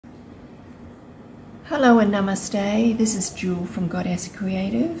Hello and namaste. This is Jewel from Goddess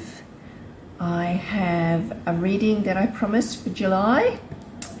Creative. I have a reading that I promised for July,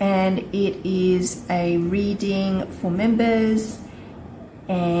 and it is a reading for members,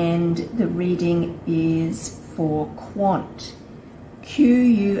 and the reading is for Quant,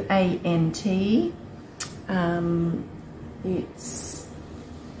 Q-U-A-N-T.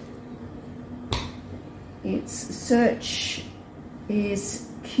 Its search is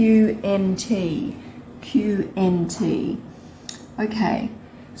QNT. Okay,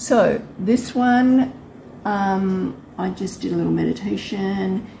 so this one, I just did a little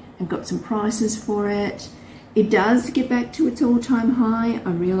meditation and got some prices for it. It does get back to its all-time high.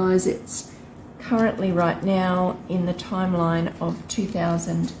 I realize it's currently right now in the timeline of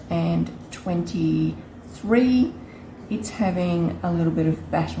 2023. It's having a little bit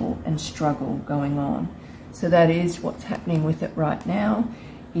of battle and struggle going on. So that is what's happening with it right now.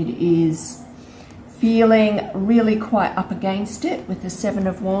 It is feeling really quite up against it with the Seven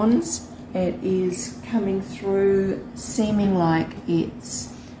of Wands. It is coming through seeming like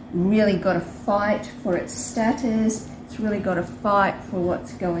it's really got to fight for its status. It's really got to fight for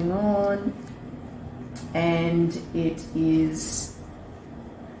what's going on. And it is,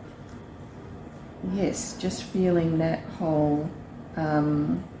 yes, just feeling that whole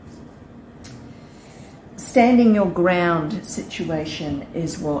standing your ground situation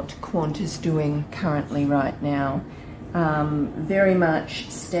is what Quant is doing currently right now. Very much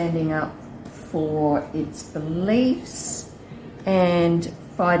standing up for its beliefs and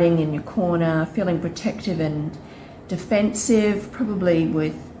fighting in your corner, feeling protective and defensive, probably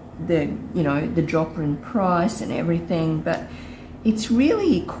with the, the drop in price and everything. But it's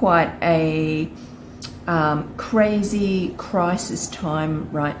really quite a crazy crisis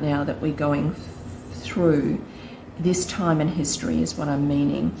time right now that we're going through. This time in history is what I'm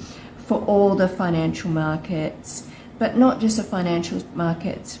meaning, for all the financial markets, but not just the financial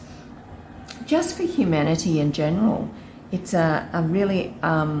markets, just for humanity in general. It's a really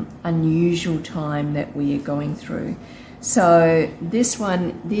unusual time that we are going through. So this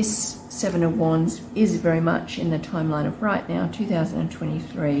Seven of Wands is very much in the timeline of right now,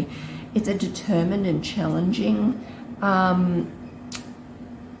 2023. It's a determined and challenging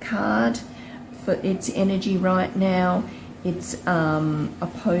card for its energy right now. It's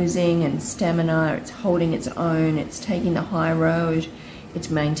opposing and stamina, it's holding its own, it's taking the high road, it's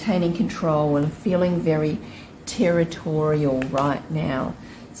maintaining control and feeling very territorial right now.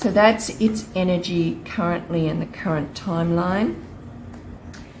 So that's its energy currently in the current timeline.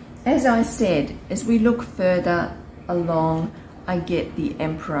 As I said, as we look further along, I get the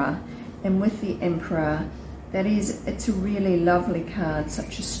Emperor. And with the Emperor, it's a really lovely card,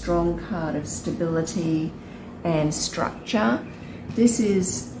 such a strong card of stability and structure. This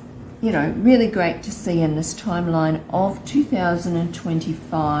is, really great to see in this timeline of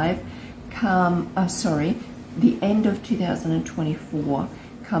 2025 the end of 2024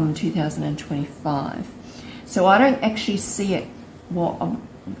 come 2025. So I don't actually see it,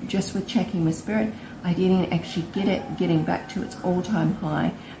 just with checking with Spirit, I didn't actually get it getting back to its all-time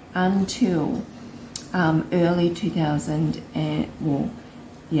high until early 2000 and,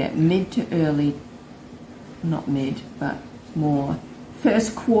 mid to early, not mid, but more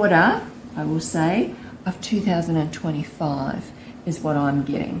first quarter, I will say, of 2025 is what I'm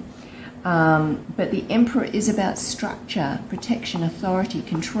getting. But the Emperor is about structure, protection, authority,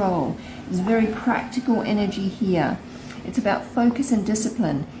 control. It's very practical energy here. It's about focus and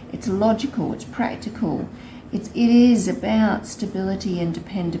discipline. It's logical, it's practical. It is about stability and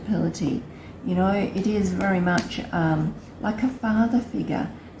dependability. It is very much like a father figure,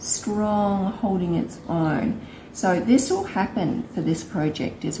 strong, holding its own. So this will happen for this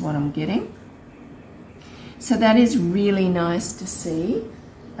project is what I'm getting. So that is really nice to see.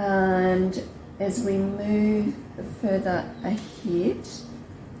 And as we move further ahead,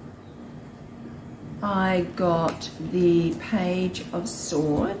 I got the Page of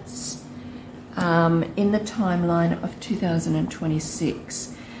Swords in the timeline of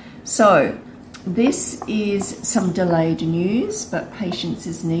 2026. So this is some delayed news, but patience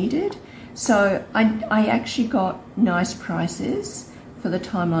is needed. So I actually got nice prices for the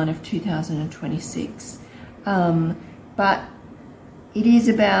timeline of 2026. But it is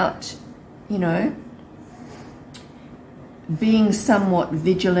about, being somewhat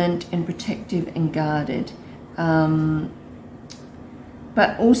vigilant and protective and guarded. But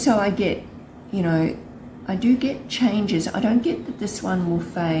also I get, I do get changes. I don't get that this one will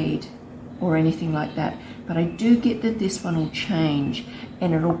fade. or anything like that. But I do get that this one will change,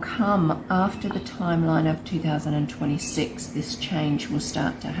 and it'll come after the timeline of 2026. This change will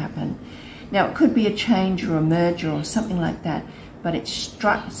start to happen. Now, it could be a change or a merger or something like that, but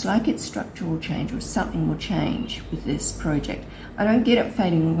it's like it's structural change, or something will change with this project. I don't get it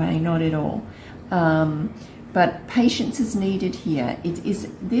fading away, not at all. But patience is needed here. It is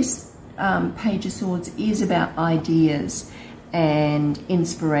this Page of Swords is about ideas and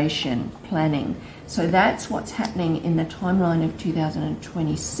inspiration, planning. So that's what's happening in the timeline of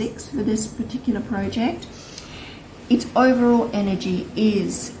 2026 for this particular project. Its overall energy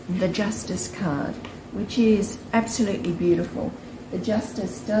is the Justice card, which is absolutely beautiful. The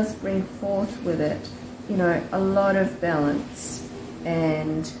Justice does bring forth with it, you know, a lot of balance,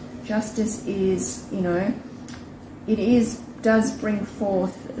 and Justice is, you know, does bring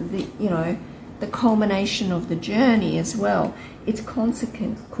forth the, you know, the culmination of the journey as well. Its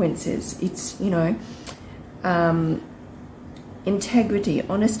consequences, its, you know, integrity,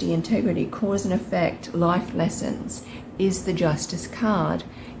 honesty, integrity, cause and effect, life lessons is the Justice card.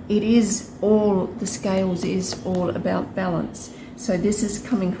 It is all, the scales is all about balance. So this is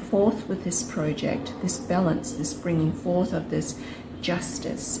coming forth with this project, this balance, this bringing forth of this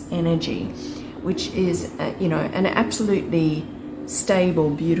Justice energy, which is, you know, an absolutely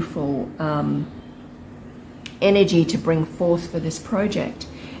stable, beautiful energy to bring forth for this project.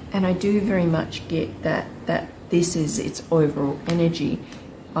 And I do very much get that this is its overall energy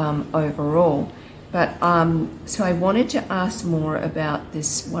overall. But so I wanted to ask more about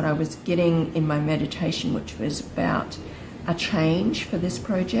this, what I was getting in my meditation, which was about a change for this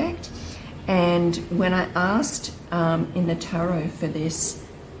project. And when I asked in the tarot for this,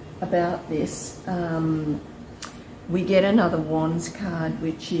 about this, we get another Wands card,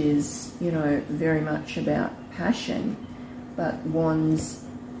 which is, you know, very much about passion. But Wands,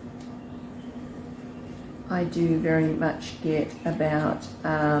 I do very much get about,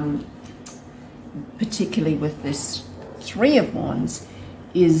 particularly with this Three of Wands,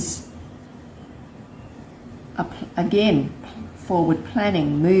 is again forward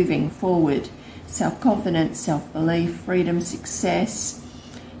planning, moving forward, self-confidence, self-belief, freedom, success.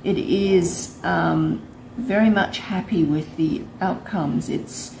 It is very much happy with the outcomes,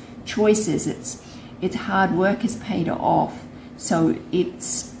 its choices, its hard work has paid off. So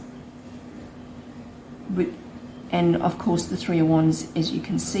it's, and of course the Three of Wands, as you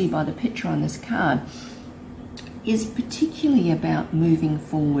can see by the picture on this card, is particularly about moving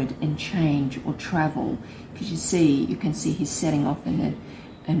forward and change or travel, because you can see he's setting off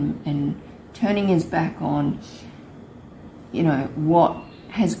and turning his back on, you know, what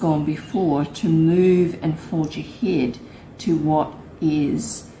has gone before, to move and forge ahead to what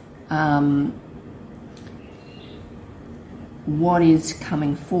is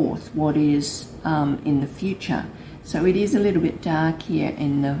coming forth, what is in the future. So it is a little bit dark here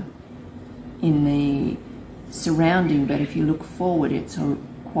in the surrounding, but if you look forward, it's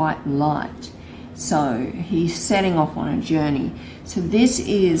quite light. So he's setting off on a journey. So this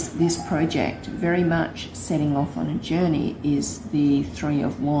project very much setting off on a journey is the Three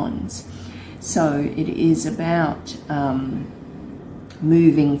of Wands. So it is about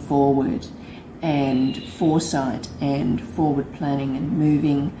moving forward and foresight and forward planning and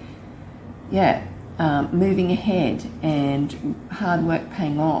moving ahead, and hard work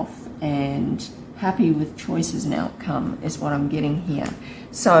paying off, and happy with choices and outcome is what I'm getting here.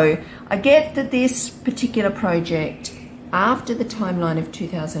 So I get that this particular project, after the timeline of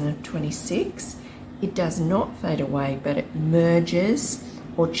 2026, it does not fade away, but it merges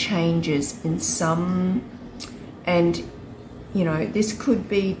or changes in some, and you know, this could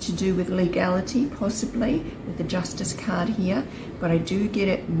be to do with legality, possibly, with the Justice card here, but I do get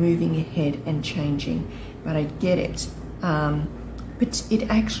it moving ahead and changing, but I get it. But it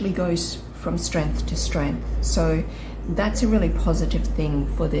actually goes from strength to strength. So that's a really positive thing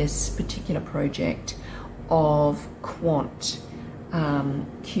for this particular project of Quant,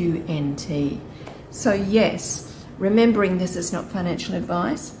 QNT. So yes, remembering this is not financial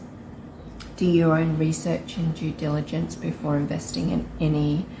advice. Do your own research and due diligence before investing in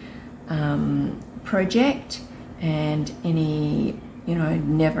any project, and any, you know,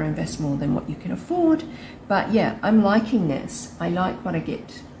 never invest more than what you can afford. But yeah, I'm liking this. I like what I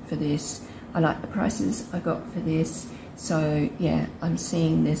get for this. I like the prices I got for this. So yeah, I'm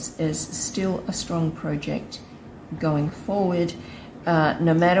seeing this as still a strong project going forward.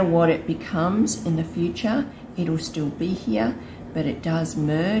 No matter what it becomes in the future, it'll still be here, but it does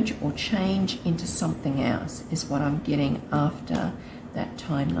merge or change into something else, is what I'm getting after that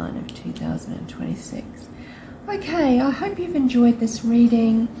timeline of 2026. Okay, I hope you've enjoyed this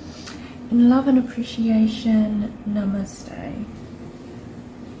reading. In love and appreciation, namaste.